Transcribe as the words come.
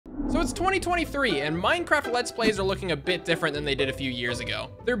it's 2023, and Minecraft Let's Plays are looking a bit different than they did a few years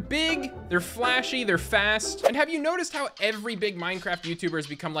ago. They're big, they're flashy, they're fast, and have you noticed how every big Minecraft YouTuber has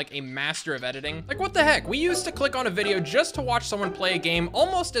become like a master of editing? Like, what the heck? We used to click on a video just to watch someone play a game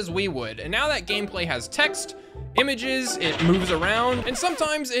almost as we would, and now that gameplay has text, images, it moves around, and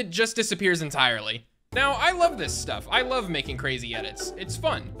sometimes it just disappears entirely. Now, I love this stuff. I love making crazy edits. It's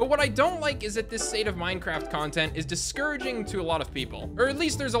fun. But what I don't like is that this state of Minecraft content is discouraging to a lot of people. Or at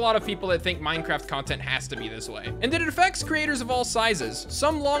least there's a lot of people that think Minecraft content has to be this way. And that it affects creators of all sizes.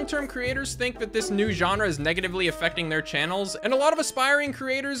 Some long-term creators think that this new genre is negatively affecting their channels, and a lot of aspiring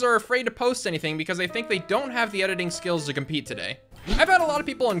creators are afraid to post anything because they think they don't have the editing skills to compete today. I've had a lot of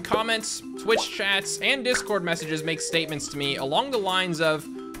people in comments, Twitch chats, and Discord messages make statements to me along the lines of,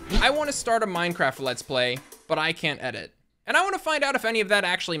 I want to start a Minecraft Let's Play, but I can't edit. And I want to find out if any of that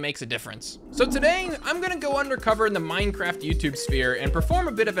actually makes a difference. So today, I'm gonna go undercover in the Minecraft YouTube sphere and perform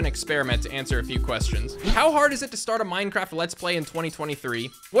a bit of an experiment to answer a few questions. How hard is it to start a Minecraft Let's Play in 2023?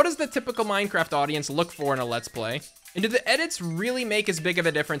 What does the typical Minecraft audience look for in a Let's Play? And do the edits really make as big of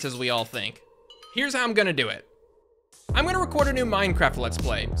a difference as we all think? Here's how I'm gonna do it. I'm gonna record a new Minecraft Let's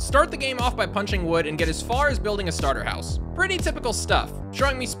Play, start the game off by punching wood and get as far as building a starter house. Pretty typical stuff,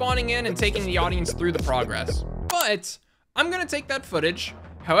 showing me spawning in and taking the audience through the progress. But I'm gonna take that footage,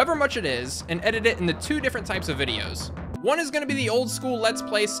 however much it is, and edit it into two different types of videos. One is gonna be the old school Let's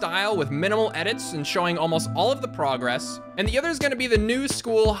Play style with minimal edits and showing almost all of the progress, and the other is gonna be the new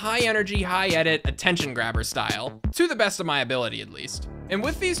school, high energy, high edit, attention grabber style, to the best of my ability at least. And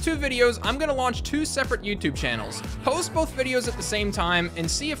with these two videos, I'm gonna launch two separate YouTube channels, post both videos at the same time, and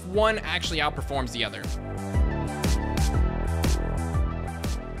see if one actually outperforms the other.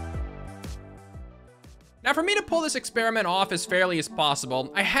 Now, for me to pull this experiment off as fairly as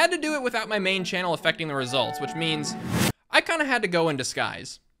possible, I had to do it without my main channel affecting the results, which means I kinda had to go in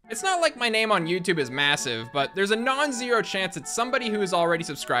disguise. It's not like my name on YouTube is massive, but there's a non-zero chance that somebody who is already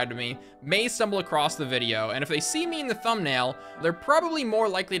subscribed to me may stumble across the video, and if they see me in the thumbnail, they're probably more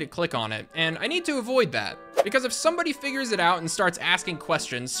likely to click on it, and I need to avoid that. Because if somebody figures it out and starts asking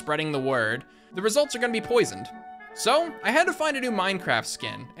questions, spreading the word, the results are gonna be poisoned. So, I had to find a new Minecraft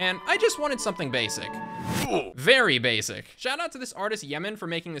skin, and I just wanted something basic. Very basic. Shout out to this artist Yemen for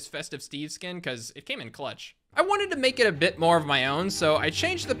making this Festive Steve skin, cause it came in clutch. I wanted to make it a bit more of my own, so I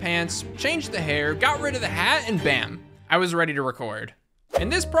changed the pants, changed the hair, got rid of the hat, and bam, I was ready to record. And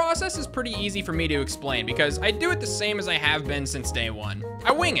this process is pretty easy for me to explain because I do it the same as I have been since day one.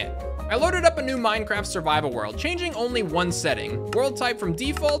 I wing it. I loaded up a new Minecraft survival world, changing only one setting, world type from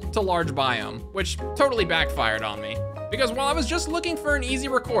default to large biome, which totally backfired on me. Because while I was just looking for an easy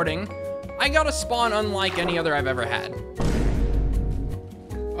recording, I got a spawn unlike any other I've ever had.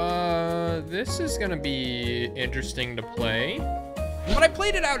 This is gonna be interesting to play. But I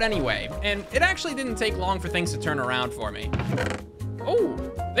played it out anyway, and it actually didn't take long for things to turn around for me. Oh,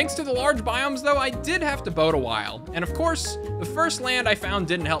 thanks to the large biomes though, I did have to boat a while. And of course, the first land I found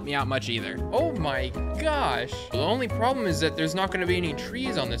didn't help me out much either. Oh my gosh. The only problem is that there's not gonna be any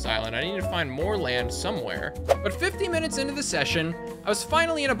trees on this island. I need to find more land somewhere. But 50 minutes into the session, I was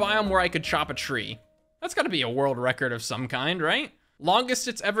finally in a biome where I could chop a tree. That's gotta be a world record of some kind, right? Longest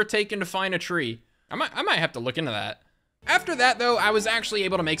it's ever taken to find a tree. I might have to look into that. After that though, I was actually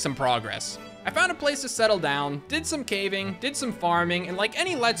able to make some progress. I found a place to settle down, did some caving, did some farming, and like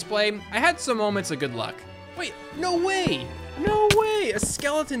any Let's Play, I had some moments of good luck. Wait, no way! No way! A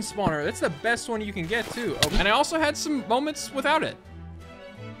skeleton spawner, that's the best one you can get too. Oh, and I also had some moments without it.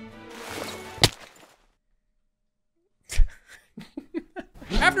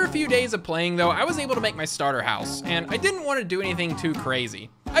 After a few days of playing though, I was able to make my starter house, and I didn't want to do anything too crazy.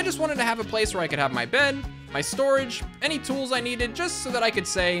 I just wanted to have a place where I could have my bed, my storage, any tools I needed, just so that I could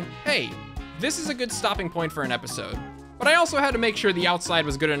say, hey, this is a good stopping point for an episode. But I also had to make sure the outside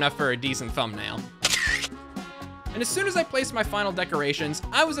was good enough for a decent thumbnail. And as soon as I placed my final decorations,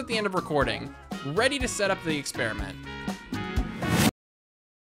 I was at the end of recording, ready to set up the experiment.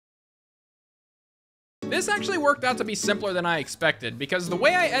 This actually worked out to be simpler than I expected, because the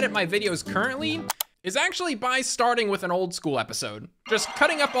way I edit my videos currently is actually by starting with an old school episode, just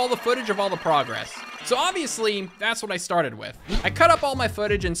cutting up all the footage of all the progress. So obviously, that's what I started with. I cut up all my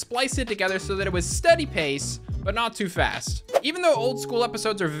footage and spliced it together so that it was steady pace, but not too fast. Even though old school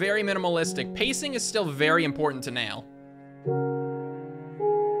episodes are very minimalistic, pacing is still very important to nail.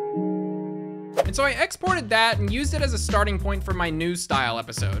 And so I exported that and used it as a starting point for my new style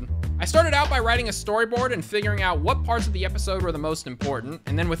episode. I started out by writing a storyboard and figuring out what parts of the episode were the most important.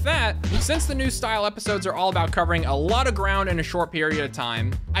 And then with that, since the new style episodes are all about covering a lot of ground in a short period of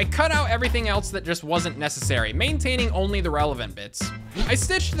time, I cut out everything else that just wasn't necessary, maintaining only the relevant bits. I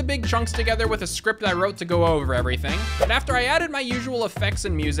stitched the big chunks together with a script I wrote to go over everything. And after I added my usual effects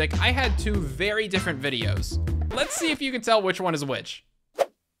and music, I had two very different videos. Let's see if you can tell which one is which.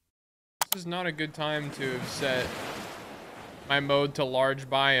 This is not a good time to have set my mode to large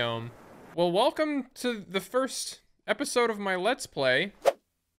biome. Well, welcome to the first episode of my Let's Play.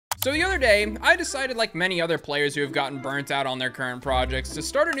 So the other day, I decided, like many other players who have gotten burnt out on their current projects, to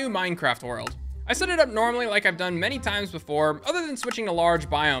start a new Minecraft world. I set it up normally like I've done many times before, other than switching to large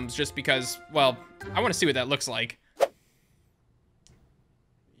biomes just because, well, I want to see what that looks like.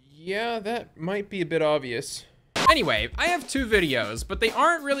 Yeah, that might be a bit obvious. Anyway, I have two videos, but they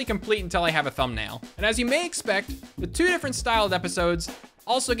aren't really complete until I have a thumbnail. And as you may expect, the two different styled episodes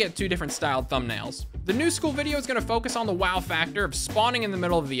also get two different styled thumbnails. The new school video is gonna focus on the wow factor of spawning in the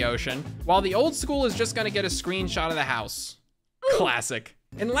middle of the ocean, while the old school is just gonna get a screenshot of the house. Classic.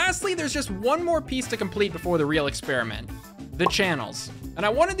 And lastly, there's just one more piece to complete before the real experiment. The channels. And I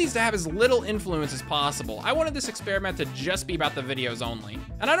wanted these to have as little influence as possible. I wanted this experiment to just be about the videos only.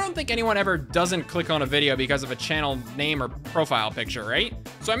 And I don't think anyone ever doesn't click on a video because of a channel name or profile picture, right?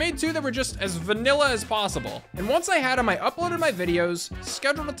 So I made two that were just as vanilla as possible. And once I had them, I uploaded my videos,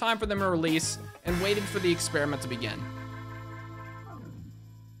 scheduled a time for them to release, and waited for the experiment to begin.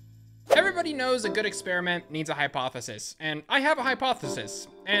 Everybody knows a good experiment needs a hypothesis, and I have a hypothesis,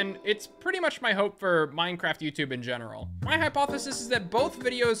 and it's pretty much my hope for Minecraft YouTube in general. My hypothesis is that both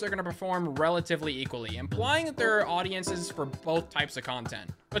videos are going to perform relatively equally, implying that there are audiences for both types of content.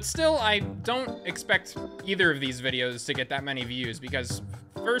 But still, I don't expect either of these videos to get that many views, because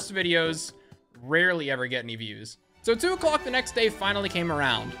first videos rarely ever get any views. So 2 o'clock the next day finally came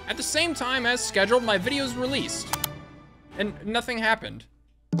around. At the same time as scheduled, my videos released, and nothing happened.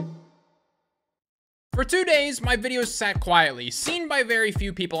 For 2 days, my videos sat quietly, seen by very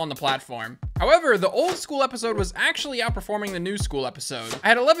few people on the platform. However, the old school episode was actually outperforming the new school episode. I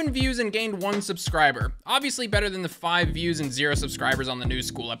had 11 views and gained 1 subscriber, obviously better than the 5 views and 0 subscribers on the new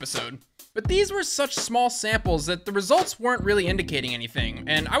school episode. But these were such small samples that the results weren't really indicating anything,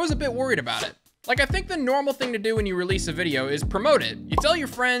 and I was a bit worried about it. Like, I think the normal thing to do when you release a video is promote it. You tell your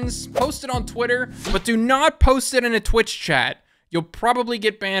friends, post it on Twitter, but do not post it in a Twitch chat. You'll probably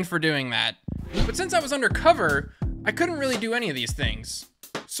get banned for doing that. But since I was undercover, I couldn't really do any of these things.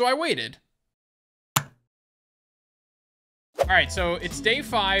 So I waited. All right, so it's day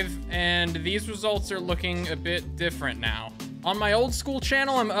 5, and these results are looking a bit different now. On my old school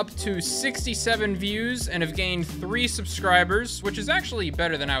channel, I'm up to 67 views and have gained 3 subscribers, which is actually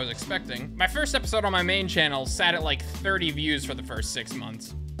better than I was expecting. My first episode on my main channel sat at like 30 views for the first 6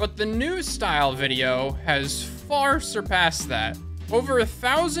 months. But the new style video has far surpassed that. Over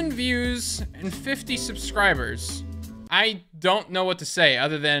 1,000 views and 50 subscribers. I don't know what to say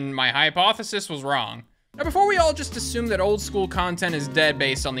other than my hypothesis was wrong. Now, before we all just assume that old school content is dead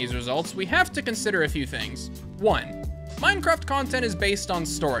based on these results, we have to consider a few things. 1. Minecraft content is based on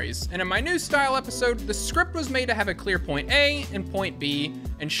stories, and in my new style episode, the script was made to have a clear point A and point B,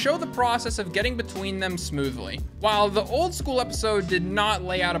 and show the process of getting between them smoothly, while the old school episode did not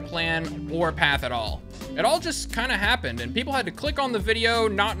lay out a plan or a path at all. It all just kind of happened, and people had to click on the video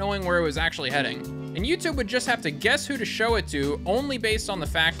not knowing where it was actually heading. And YouTube would just have to guess who to show it to only based on the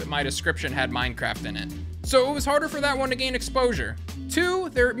fact that my description had Minecraft in it. So it was harder for that one to gain exposure. 2,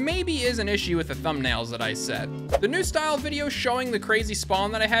 there maybe is an issue with the thumbnails that I set. The new style video showing the crazy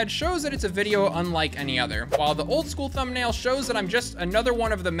spawn that I had shows that it's a video unlike any other, while the old school thumbnail shows that I'm just another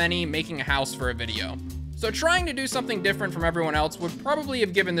one of the many making a house for a video. So trying to do something different from everyone else would probably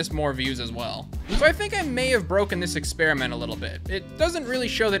have given this more views as well. So I think I may have broken this experiment a little bit. It doesn't really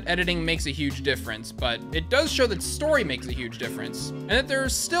show that editing makes a huge difference, but it does show that story makes a huge difference, and that there are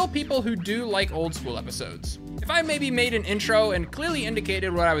still people who do like old school episodes. If I maybe made an intro and clearly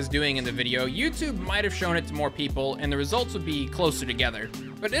indicated what I was doing in the video, YouTube might have shown it to more people and the results would be closer together.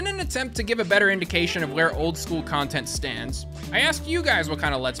 But in an attempt to give a better indication of where old school content stands, I asked you guys what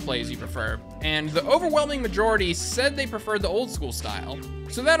kind of Let's Plays you prefer, and the overwhelming majority said they preferred the old school style.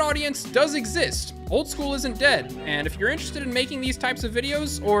 So that audience does exist. Old school isn't dead, and if you're interested in making these types of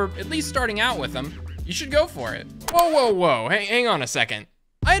videos, or at least starting out with them, you should go for it. Whoa, hang on a second.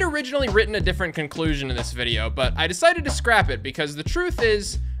 I had originally written a different conclusion to this video, but I decided to scrap it because the truth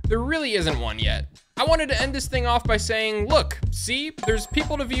is, there really isn't one yet. I wanted to end this thing off by saying, look, see, there's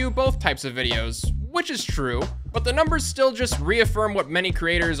people to view both types of videos. which is true, but the numbers still just reaffirm what many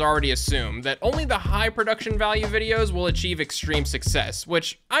creators already assume, that only the high production value videos will achieve extreme success,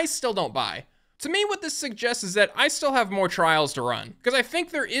 which I still don't buy. To me, what this suggests is that I still have more trials to run, because I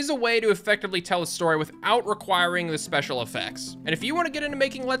think there is a way to effectively tell a story without requiring the special effects. And if you want to get into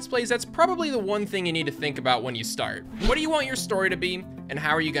making Let's Plays, that's probably the one thing you need to think about when you start. What do you want your story to be, and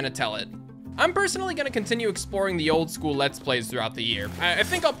how are you going to tell it? I'm personally going to continue exploring the old school Let's Plays throughout the year. I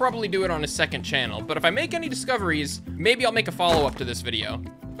think I'll probably do it on a second channel, but if I make any discoveries, maybe I'll make a follow-up to this video.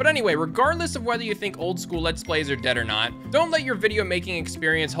 But anyway, regardless of whether you think old school Let's Plays are dead or not, don't let your video making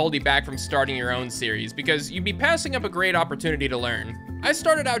experience hold you back from starting your own series, because you'd be passing up a great opportunity to learn. I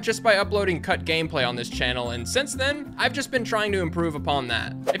started out just by uploading cut gameplay on this channel, and since then, I've just been trying to improve upon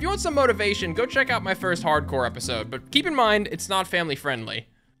that. If you want some motivation, go check out my first hardcore episode, but keep in mind, it's not family friendly.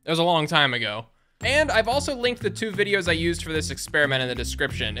 It was a long time ago. And I've also linked the 2 videos I used for this experiment in the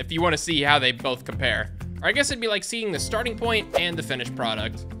description if you want to see how they both compare. Or I guess it'd be like seeing the starting point and the finished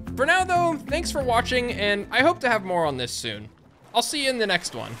product. For now though, thanks for watching, and I hope to have more on this soon. I'll see you in the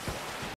next one.